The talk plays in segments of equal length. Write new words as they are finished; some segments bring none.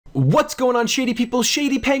What's going on, Shady people?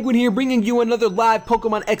 ShadyPenguinn here, bringing you another live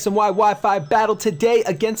Pokemon X and Y Wi-Fi battle today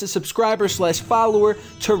against a subscriber slash follower,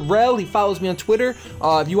 Terrell. He follows me on Twitter.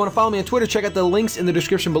 If you want to follow me on Twitter, check out the links in the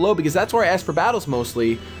description below because that's where I ask for battles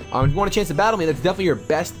mostly. If you want a chance to battle me, that's definitely your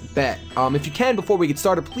best bet. If you can, before we get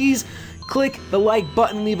started, please click the like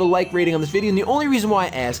button, leave a like rating on this video, and the only reason why I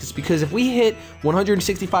ask is because if we hit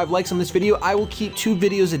 165 likes on this video, I will keep 2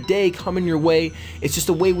 videos a day coming your way. It's just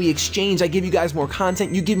a way we exchange. I give you guys more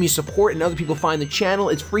content, you give me support, and other people find the channel.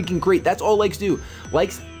 It's freaking great. That's all likes do.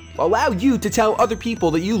 Likes allow you to tell other people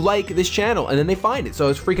that you like this channel, and then they find it, so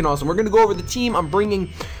it's freaking awesome. We're gonna go over the team. I'm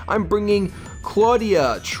bringing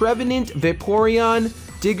Claudia, Trevenant, Vaporeon,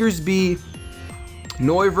 Diggersby,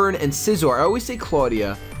 Noivern, and Scizor. I always say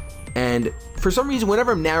Claudia, and for some reason,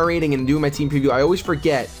 whenever I'm narrating and doing my team preview, I always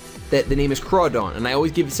forget that the name is Crawdon, and I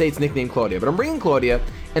always say its nickname Claudia. But I'm bringing Claudia,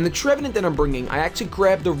 and the Trevenant that I'm bringing, I actually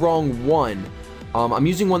grabbed the wrong one. I'm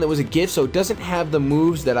using one that was a gift, so it doesn't have the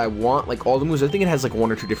moves that I want, like all the moves. I think it has like 1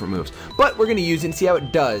 or 2 different moves. But we're going to use it and see how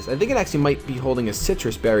it does. I think it actually might be holding a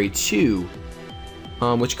Citrus Berry too,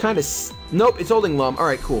 which kind of... Nope, it's holding Lum. All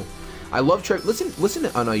right, cool. I love listen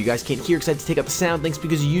to... Oh, no, you guys can't hear because I had to take out the sound. Thanks,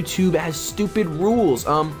 because YouTube has stupid rules.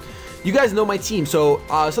 You guys know my team, so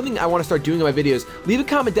something I want to start doing in my videos, leave a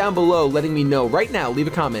comment down below letting me know. Right now, leave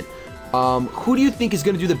a comment. Who do you think is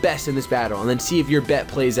going to do the best in this battle? And then see if your bet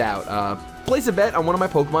plays out. Place a bet on one of my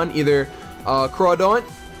Pokemon, either Crawdon,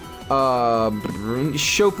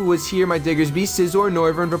 Shofu was here, my Diggersby, Scizor,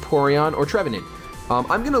 Noivern, Vaporeon, or Trevenant.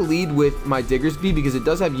 I'm going to lead with my Diggersby because it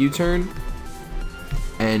does have U-turn.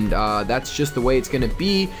 And that's just the way it's going to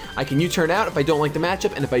be. I can U-turn out if I don't like the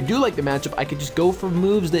matchup, and if I do like the matchup, I can just go for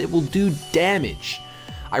moves that will do damage.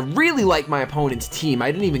 I really like my opponent's team.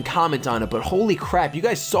 I didn't even comment on it, but holy crap, you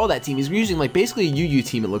guys saw that team. He's using like basically a UU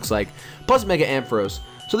team, it looks like, plus Mega Ampharos.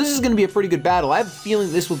 So this is going to be a pretty good battle. I have a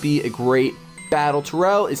feeling this will be a great battle.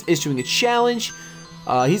 Terrell is issuing a challenge.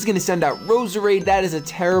 He's going to send out Roserade. That is a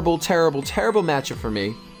terrible, terrible, terrible matchup for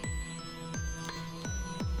me.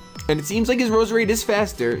 And it seems like his Roserade is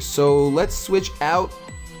faster, so let's switch out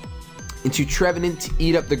into Trevenant to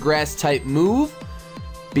eat up the grass type move,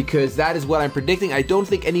 because that is what I'm predicting. I don't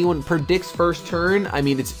think anyone predicts first turn. I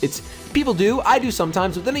mean, it's people do. I do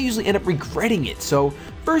sometimes, but then I usually end up regretting it. So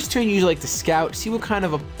first turn, you usually like to scout, see what kind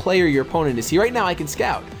of a player your opponent is. See, right now I can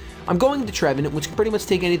scout. I'm going to Trevenant, which can pretty much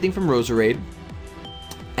take anything from Roserade.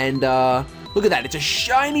 And look at that. It's a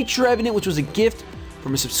shiny Trevenant, which was a gift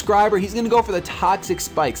from a subscriber. He's going to go for the Toxic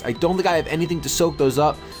Spikes. I don't think I have anything to soak those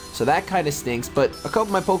up, so that kind of stinks, but a couple of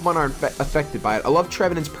my Pokemon are affected by it. I love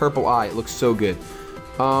Trevenant's purple eye. It looks so good.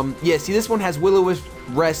 Yeah, see, this one has Will-O-Wisp,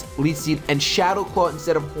 Rest, Leech Seed, and Shadow Claw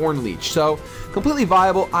instead of Horn Leech, so completely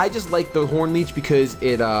viable. I just like the Horn Leech because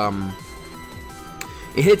it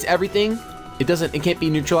hits everything. It can't be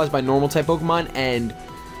neutralized by normal type Pokemon, and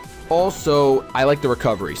also I like the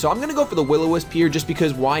recovery. So I'm gonna go for the Will-O-Wisp here just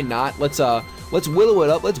because why not? Let's willow it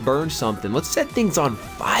up. Let's burn something. Let's set things on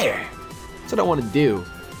fire. That's what I want to do.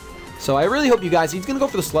 So I really hope you guys... He's going to go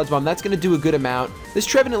for the Sludge Bomb. That's going to do a good amount. This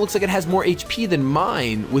Trevenant looks like it has more HP than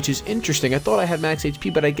mine, which is interesting. I thought I had max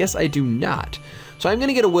HP, but I guess I do not. So I'm going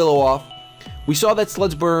to get a Willow off. We saw that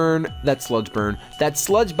Sludge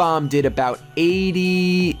Bomb did about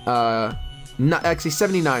 80... actually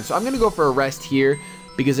 79. So I'm going to go for a Rest here,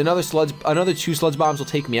 because another 2 Sludge Bombs will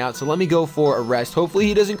take me out. So let me go for a Rest. Hopefully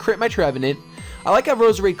he doesn't crit my Trevenant. I like how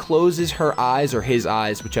Roserade closes her eyes, or his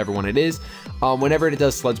eyes, whichever one it is, whenever it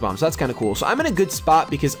does Sludge Bomb. So that's kind of cool. So I'm in a good spot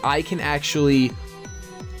because I can actually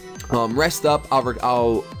rest up. I'll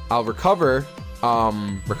recover.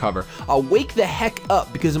 I'll wake the heck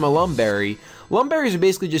up because of my Lumberry. Lumberries are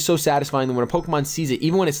basically just so satisfying that when a Pokemon sees it,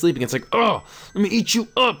 even when it's sleeping, it's like, oh, let me eat you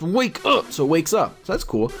up, wake up. So it wakes up. So that's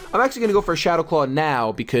cool. I'm actually going to go for a Shadow Claw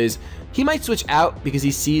now because he might switch out because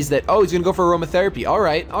he sees that, oh, he's going to go for Aromatherapy. All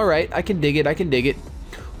right, I can dig it.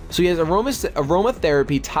 So he has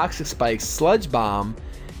Aromatherapy, Toxic Spikes, Sludge Bomb,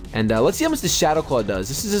 and let's see how much the Shadow Claw does.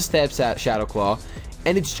 This is a stab Shadow Claw,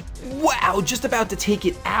 and it's, wow, just about to take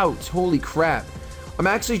it out. Holy crap. I'm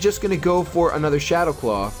actually just going to go for another Shadow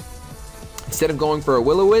Claw instead of going for a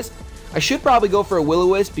Will-O-Wisp. I should probably go for a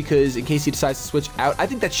Will-O-Wisp because in case he decides to switch out, I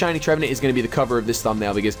think that shiny Trevenant is going to be the cover of this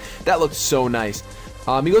thumbnail because that looks so nice.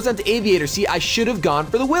 He goes down to Aviator. See, I should have gone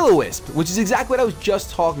for the Will-O-Wisp, which is exactly what I was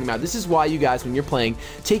just talking about. This is why you guys, when you're playing,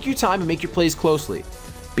 take your time and make your plays closely.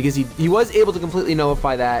 Because he was able to completely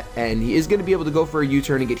nullify that, and he is going to be able to go for a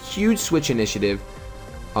U-turn and get huge switch initiative,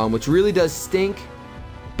 which really does stink.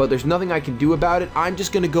 But there's nothing I can do about it. I'm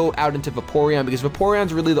just going to go out into Vaporeon because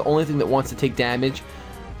Vaporeon's really the only thing that wants to take damage.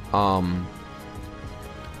 And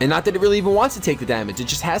not that it really even wants to take the damage. It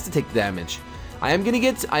just has to take the damage. I am gonna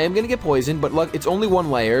get poisoned, but look, it's only one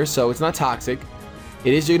layer, so it's not toxic.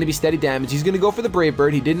 It is going to be steady damage. He's going to go for the Brave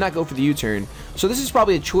Bird. He did not go for the U-turn. So this is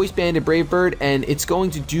probably a choice banded Brave Bird, and it's going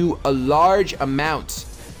to do a large amount.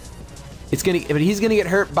 But he's going to get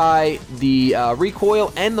hurt by the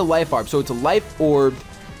recoil and the life orb. So it's a life orb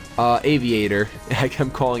aviator. I'm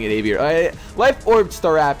calling it aviator. Life orb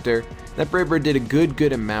Staraptor. That Brave Bird did a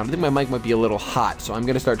good amount. I think my mic might be a little hot, so I'm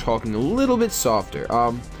going to start talking a little bit softer.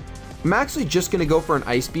 I'm actually just going to go for an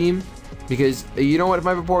Ice Beam. Because, you know what, if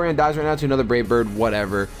my Vaporeon dies right now to another Brave Bird,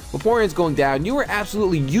 whatever. Vaporeon's going down. You were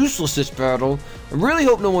absolutely useless this battle. I really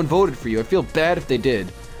hope no one voted for you. I feel bad if they did.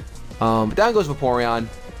 But down goes Vaporeon.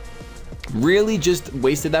 Really just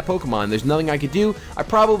wasted that Pokemon. There's nothing I could do. I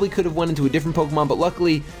probably could have went into a different Pokemon, but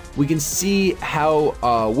luckily we can see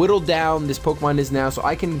how whittled down this Pokemon is now. So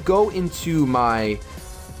I can go into my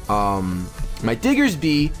my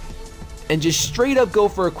Diggersby and just straight up go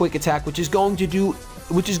for a quick attack, which is going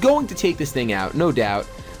to take this thing out, no doubt.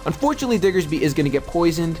 Unfortunately, Diggersby is going to get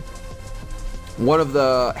poisoned. One of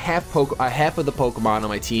the half of the Pokemon on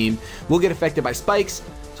my team will get affected by spikes,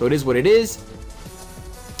 so it is what it is.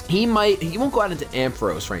 He won't go out into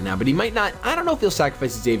Ampharos right now, but he might not. I don't know if he'll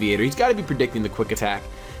sacrifice his Aviator. He's got to be predicting the quick attack.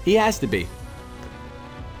 He has to be.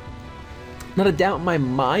 Not a doubt in my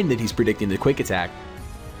mind that he's predicting the quick attack.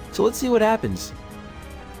 So let's see what happens.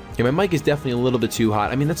 Yeah, my mic is definitely a little bit too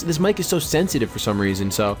hot. I mean, this mic is so sensitive for some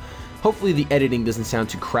reason, so hopefully the editing doesn't sound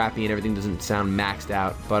too crappy and everything doesn't sound maxed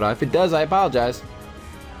out. But if it does, I apologize.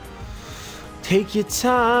 Take your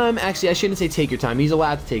time. Actually, I shouldn't say take your time. He's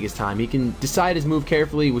allowed to take his time. He can decide his move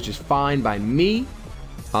carefully, which is fine by me.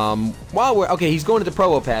 Okay, he's going to the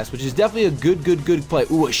Probopass, which is definitely a good play.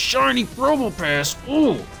 Ooh, a shiny Probopass.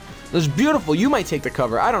 Ooh, that's beautiful. You might take the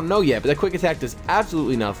cover. I don't know yet, but that quick attack does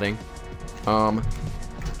absolutely nothing.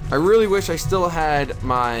 I really wish I still had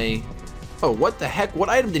my... Oh, what the heck? What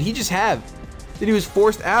item did he just have? That he was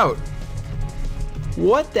forced out?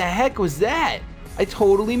 What the heck was that? I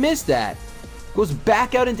totally missed that. Goes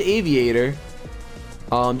back out into Aviator.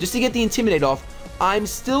 Just to get the Intimidate off. I'm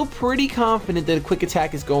still pretty confident that a quick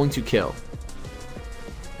attack is going to kill.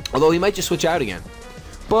 Although he might just switch out again.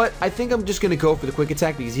 But I think I'm just going to go for the quick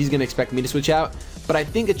attack because he's going to expect me to switch out. But I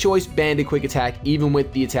think a choice banded quick attack, even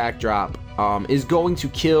with the attack drop, is going to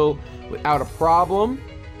kill without a problem.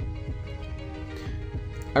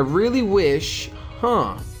 I really wish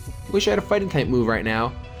I had a fighting type move right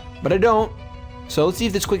now, but I don't. So let's see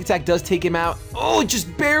if this quick attack does take him out. Oh, it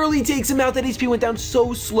just barely takes him out. That HP went down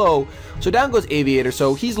so slow. So down goes Aviator.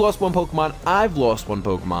 So he's lost one Pokemon. I've lost one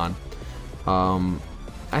Pokemon.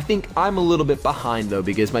 I think I'm a little bit behind though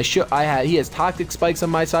because he has toxic spikes on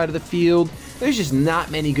my side of the field. There's just not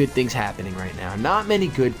many good things happening right now. Not many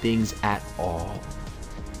good things at all.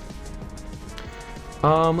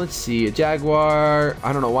 Let's see, a Jaguar.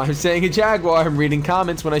 I don't know why I'm saying a Jaguar. I'm reading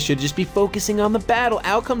comments when I should just be focusing on the battle.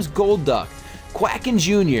 Out comes Golduck, Quacken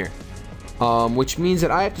Jr., which means that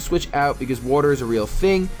I have to switch out because water is a real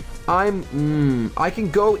thing. I can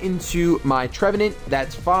go into my Trevenant.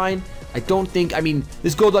 That's fine. I mean,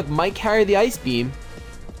 this Golduck might carry the Ice Beam,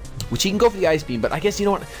 which he can go for the Ice Beam, but I guess, you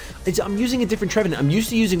know what, I'm using a different Trevenant. I'm used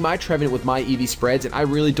to using my Trevenant with my EV spreads, and I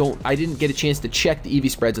didn't get a chance to check the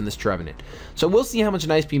EV spreads on this Trevenant. So we'll see how much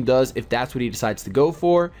an Ice Beam does if that's what he decides to go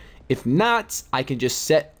for. If not, I can just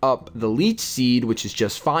set up the Leech Seed, which is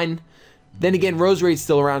just fine. Then again, Roserade's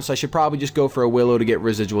still around, so I should probably just go for a Willow to get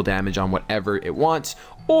residual damage on whatever it wants.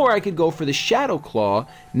 Or I could go for the Shadow Claw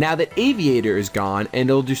now that Aviator is gone, and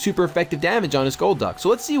it'll do super effective damage on his Golduck. So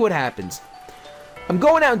let's see what happens. I'm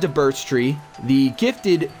going out into Birch Tree, the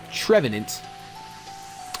gifted Trevenant,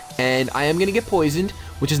 and I am going to get poisoned,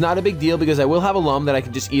 which is not a big deal because I will have a Lum that I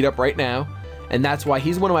can just eat up right now. And that's why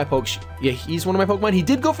he's one of my he's one of my Pokemon. He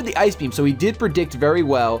did go for the Ice Beam, so he did predict very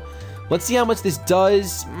well. Let's see how much this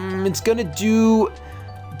does. It's going to do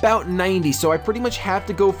about 90, so I pretty much have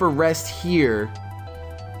to go for rest here.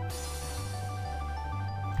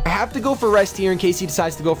 I have to go for rest here in case he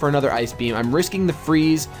decides to go for another Ice Beam. I'm risking the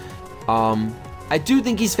freeze. I do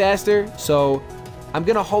think he's faster, so I'm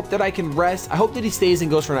going to hope that I can rest. I hope that he stays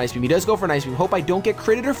and goes for an Ice Beam. He does go for an Ice Beam. Hope I don't get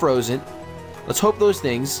critted or frozen. Let's hope those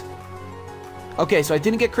things. Okay, so I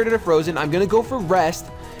didn't get critted or frozen. I'm going to go for rest.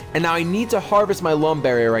 And now I need to harvest my Lum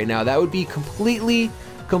Berry right now. That would be completely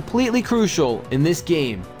crucial in this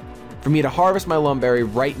game for me to harvest my Lum Berry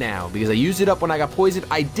right now because I used it up when I got poisoned.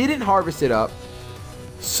 I didn't harvest it up,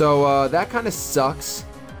 so that kind of sucks.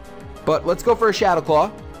 But let's go for a Shadow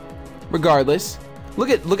Claw. Regardless,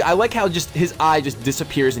 look. I like how just his eye just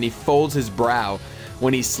disappears and he folds his brow.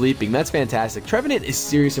 when he's sleeping. That's fantastic. Trevenant is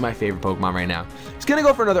seriously my favorite Pokemon right now. He's going to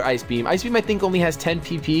go for another Ice Beam. Ice Beam, I think, only has 10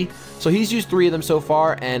 PP. So he's used 3 of them so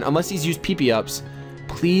far. And unless he's used PP ups,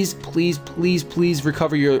 please, please, please, please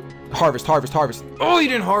recover your... Harvest, harvest, harvest. Oh, you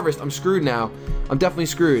didn't harvest. I'm screwed now. I'm definitely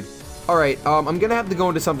screwed. All right, I'm going to have to go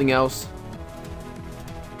into something else.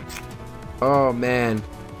 Oh, man.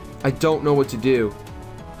 I don't know what to do.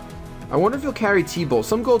 I wonder if he'll carry T-Bolt.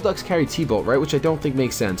 Some Golducks carry T-Bolt, right? Which I don't think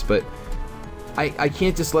makes sense, but I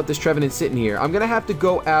can't just let this Trevenant sit in here. I'm going to have to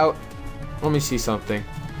go out. Let me see something.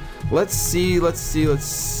 Let's see.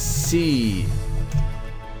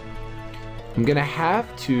 I'm going to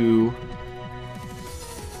have to...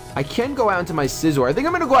 I can go out into my Scizor. I think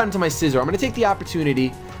I'm going to go out into my Scizor. I'm going to take the opportunity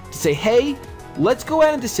to say, hey, let's go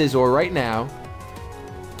out into Scizor right now.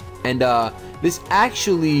 And this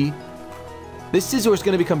Scizor is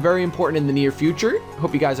going to become very important in the near future.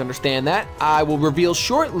 Hope you guys understand that. I will reveal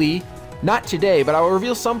shortly, not today, but I will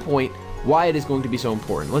reveal some point why it is going to be so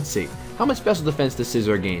important. Let's see. How much special defense does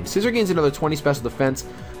Scizor gain? Scizor gains another 20 special defense.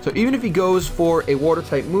 So even if he goes for a water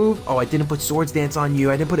type move... Oh, I didn't put Swords Dance on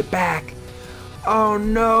you. I didn't put it back. Oh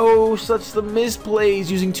no, such the misplays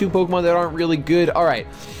using 2 Pokemon that aren't really good. Alright,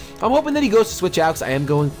 I'm hoping that he goes to switch out because I am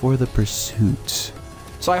going for the Pursuit.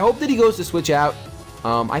 So I hope that he goes to switch out.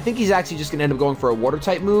 I think he's actually just going to end up going for a water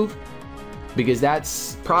type move because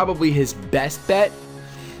that's probably his best bet.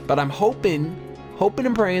 But I'm hoping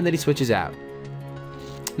and praying that he switches out.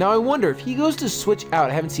 Now I wonder if he goes to switch out.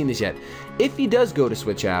 I haven't seen this yet. If he does go to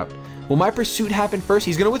switch out, will my Pursuit happen first?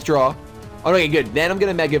 He's going to withdraw. Okay, good. Then I'm going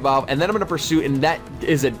to Mega Evolve, and then I'm going to Pursue, and that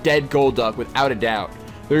is a dead Golduck without a doubt.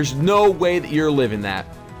 There's no way that you're living that.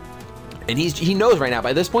 And he knows right now.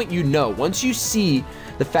 By this point, you know. Once you see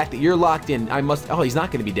the fact that you're locked in, oh, he's not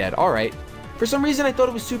going to be dead. All right. For some reason, I thought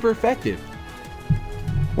it was super effective.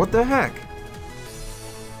 What the heck?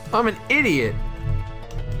 I'm an idiot.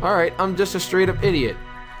 All right, I'm just a straight-up idiot.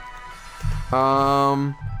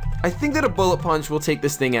 I think that a Bullet Punch will take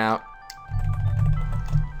this thing out.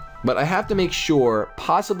 But I have to make sure,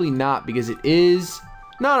 possibly not, because it is...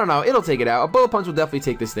 No, it'll take it out. A Bullet Punch will definitely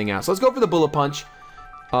take this thing out. So let's go for the Bullet Punch.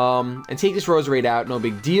 And take this Roserade out, no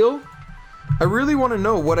big deal. I really want to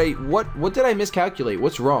know what did I miscalculate?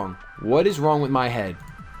 What's wrong? What is wrong with my head?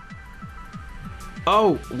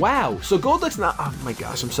 Oh, wow. So Golduck's not... Oh my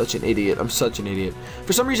gosh, I'm such an idiot. I'm such an idiot.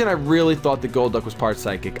 For some reason, I really thought the Golduck was part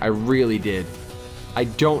Psychic. I really did. I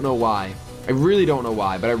don't know why. I really don't know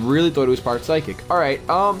why, but I really thought it was part Psychic. Alright,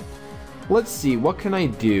 let's see. What can I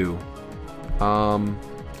do?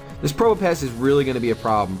 This Probopass is really going to be a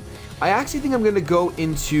problem. I actually think I'm going to go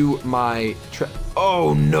into my...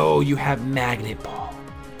 Oh, no, you have Magnet Ball.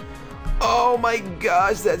 Oh, my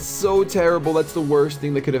gosh, that's so terrible. That's the worst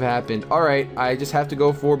thing that could have happened. Alright, I just have to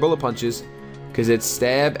go for Bullet Punches, because it's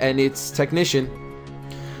Stab and it's Technician.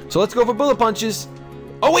 So let's go for Bullet Punches.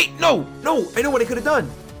 Oh, wait, no, I know what I could have done.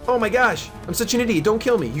 Oh my gosh, I'm such an idiot. Don't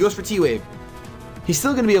kill me. He goes for T-Wave. He's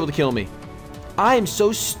still going to be able to kill me. I am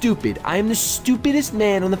so stupid. I am the stupidest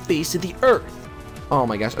man on the face of the earth. Oh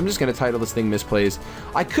my gosh, I'm just going to title this thing Misplays.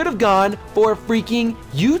 I could have gone for a freaking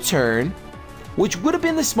U-turn, which would have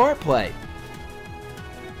been the smart play.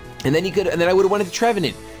 And then I would have went into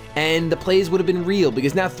Trevenant, and the plays would have been real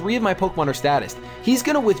because now 3 of my Pokemon are statused. He's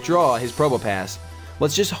going to withdraw his Probopass.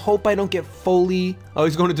 Let's just hope I don't get fully... Oh,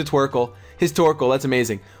 he's going into Twerkle. His Torkoal, that's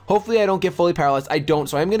amazing. Hopefully I don't get fully paralyzed. I don't,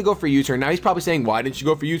 so I'm going to go for U-turn. Now he's probably saying, why didn't you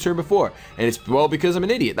go for U-turn before? And it's, well, because I'm an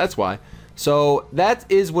idiot. That's why. So that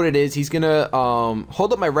is what it is. He's going to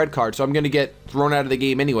hold up my red card, so I'm going to get thrown out of the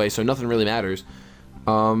game anyway, so nothing really matters.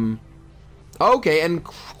 Okay, and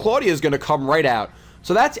Claudia's going to come right out.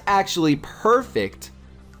 So that's actually perfect.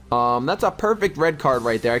 That's a perfect red card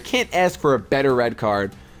right there. I can't ask for a better red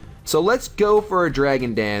card. So let's go for a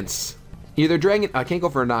Dragon Dance. Either I can't go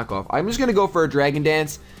for a knockoff. I'm just going to go for a Dragon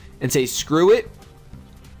Dance and say screw it.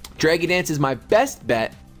 Dragon Dance is my best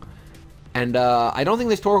bet. And I don't think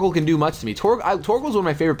this Torkoal can do much to me. Torkoal's one of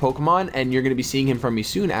my favorite Pokemon, and you're going to be seeing him from me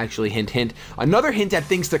soon, actually. Hint, hint. Another hint at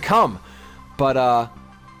things to come. But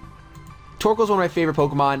Torkoal's one of my favorite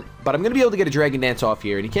Pokemon, but I'm going to be able to get a Dragon Dance off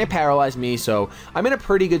here, and he can't paralyze me, so I'm in a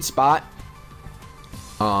pretty good spot.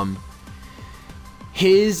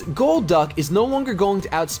 His Golduck is no longer going to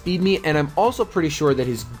outspeed me, and I'm also pretty sure that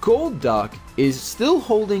his Golduck is still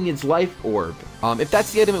holding its Life Orb. If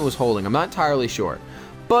that's the item it was holding, I'm not entirely sure.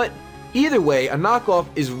 But either way, a knockoff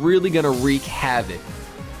is really going to wreak havoc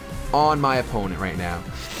on my opponent right now.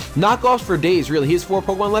 Knockoffs for days, really. He has 4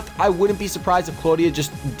 Pokemon left. I wouldn't be surprised if Claudia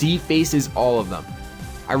just defaces all of them.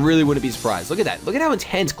 I really wouldn't be surprised. Look at that. Look at how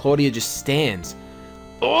intense Claudia just stands.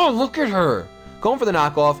 Oh, look at her. Going for the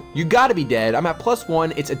knockoff. You got to be dead. I'm at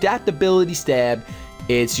 +1. It's Adaptability Stab.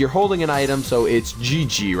 You're holding an item, so it's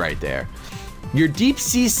GG right there. Your deep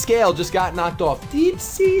sea scale just got knocked off. Deep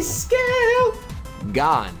sea scale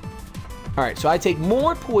gone. All right, so I take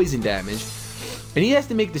more poison damage, and he has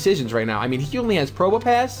to make decisions right now. I mean, he only has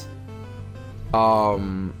Probopass,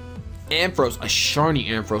 Ampharos, a shiny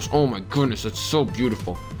Ampharos. Oh my goodness, that's so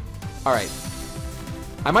beautiful. All right,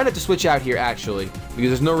 I might have to switch out here actually,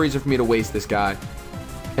 because there's no reason for me to waste this guy.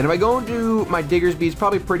 And if I go into my Diggersby, it's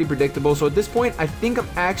probably pretty predictable. So at this point, I think I'm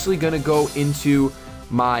actually gonna go into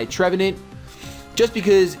my Trevenant, just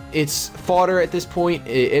because it's fodder at this point.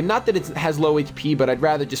 And not that it has low HP, but I'd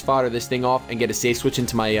rather just fodder this thing off and get a safe switch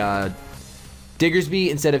into my Diggersby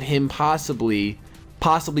instead of him possibly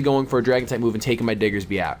going for a Dragon type move and taking my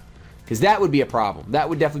Diggersby out. Because that would be a problem. That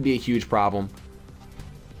would definitely be a huge problem.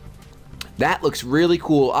 That looks really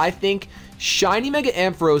cool. I think Shiny Mega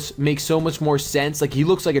Ampharos makes so much more sense. Like, he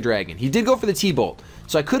looks like a dragon. He did go for the T-Bolt,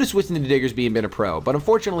 so I could have switched into Diggersby and been a pro. But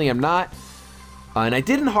unfortunately, I'm not. And I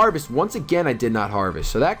didn't harvest. Once again, I did not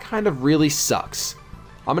harvest. So that kind of really sucks.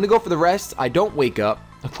 I'm going to go for the rest. I don't wake up.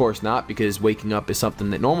 Of course not, because waking up is something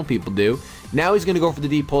that normal people do. Now he's going to go for the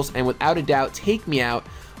Deep Pulse and without a doubt take me out.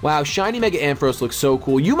 Wow, Shiny Mega Ampharos looks so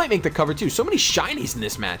cool. You might make the cover too. So many shinies in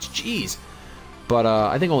this match. Jeez. But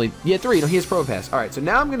I think only, yeah, 3. No, he has Probopass. All right, so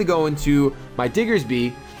now I'm going to go into my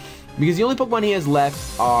Diggersby, because the only Pokemon he has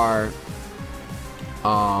left are,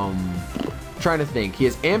 trying to think. He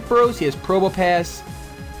has Ampharos, he has Probopass,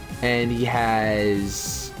 and he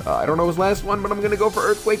has, I don't know his last one, but I'm going to go for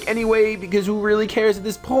Earthquake anyway, because who really cares at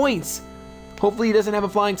this point? Hopefully he doesn't have a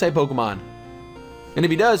flying type Pokemon. And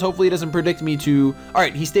if he does, hopefully he doesn't predict me to, all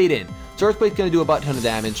right, he stayed in. So Earthquake's going to do a butt ton of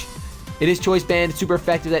damage. It is Choice Band. It's super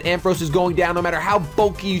effective. That Ampharos is going down no matter how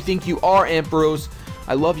bulky you think you are, Ampharos.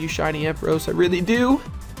 I love you, shiny Ampharos. I really do.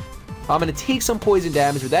 I'm going to take some poison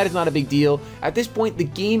damage, but that is not a big deal. At this point, the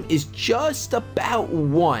game is just about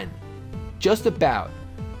won. Just about.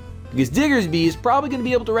 Because Diggersby is probably going to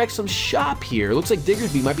be able to wreck some shop here. It looks like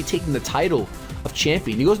Diggersby might be taking the title of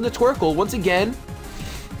champion. He goes into Twerkle once again.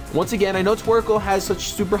 Once again, I know Twerkle has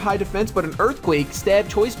such super high defense, but an Earthquake, Stab,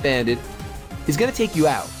 Choice Banded is going to take you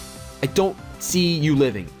out. I don't see you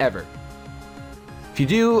living, ever. If you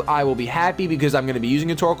do, I will be happy because I'm going to be using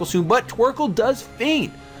a Torkoal soon, but Twerkle does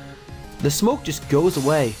faint. The smoke just goes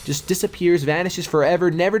away, just disappears, vanishes forever,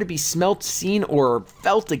 never to be smelt, seen, or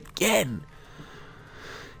felt again.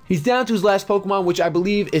 He's down to his last Pokemon, which I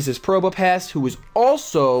believe is his Probopass, who is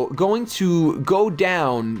also going to go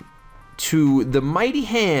down to the mighty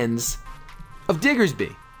hands of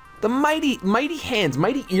Diggersby. The mighty hands,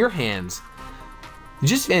 mighty ear hands.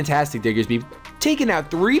 Just fantastic, Diggersby. Taking out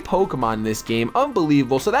 3 Pokemon in this game.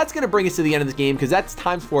 Unbelievable. So that's going to bring us to the end of this game because that's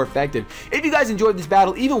times 4 effective. If you guys enjoyed this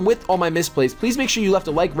battle, even with all my misplays, please make sure you left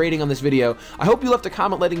a like rating on this video. I hope you left a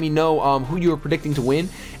comment letting me know who you were predicting to win.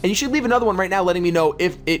 And you should leave another one right now letting me know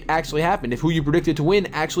if it actually happened, if who you predicted to win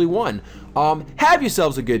actually won. Have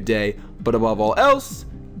yourselves a good day. But above all else,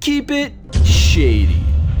 keep it shady.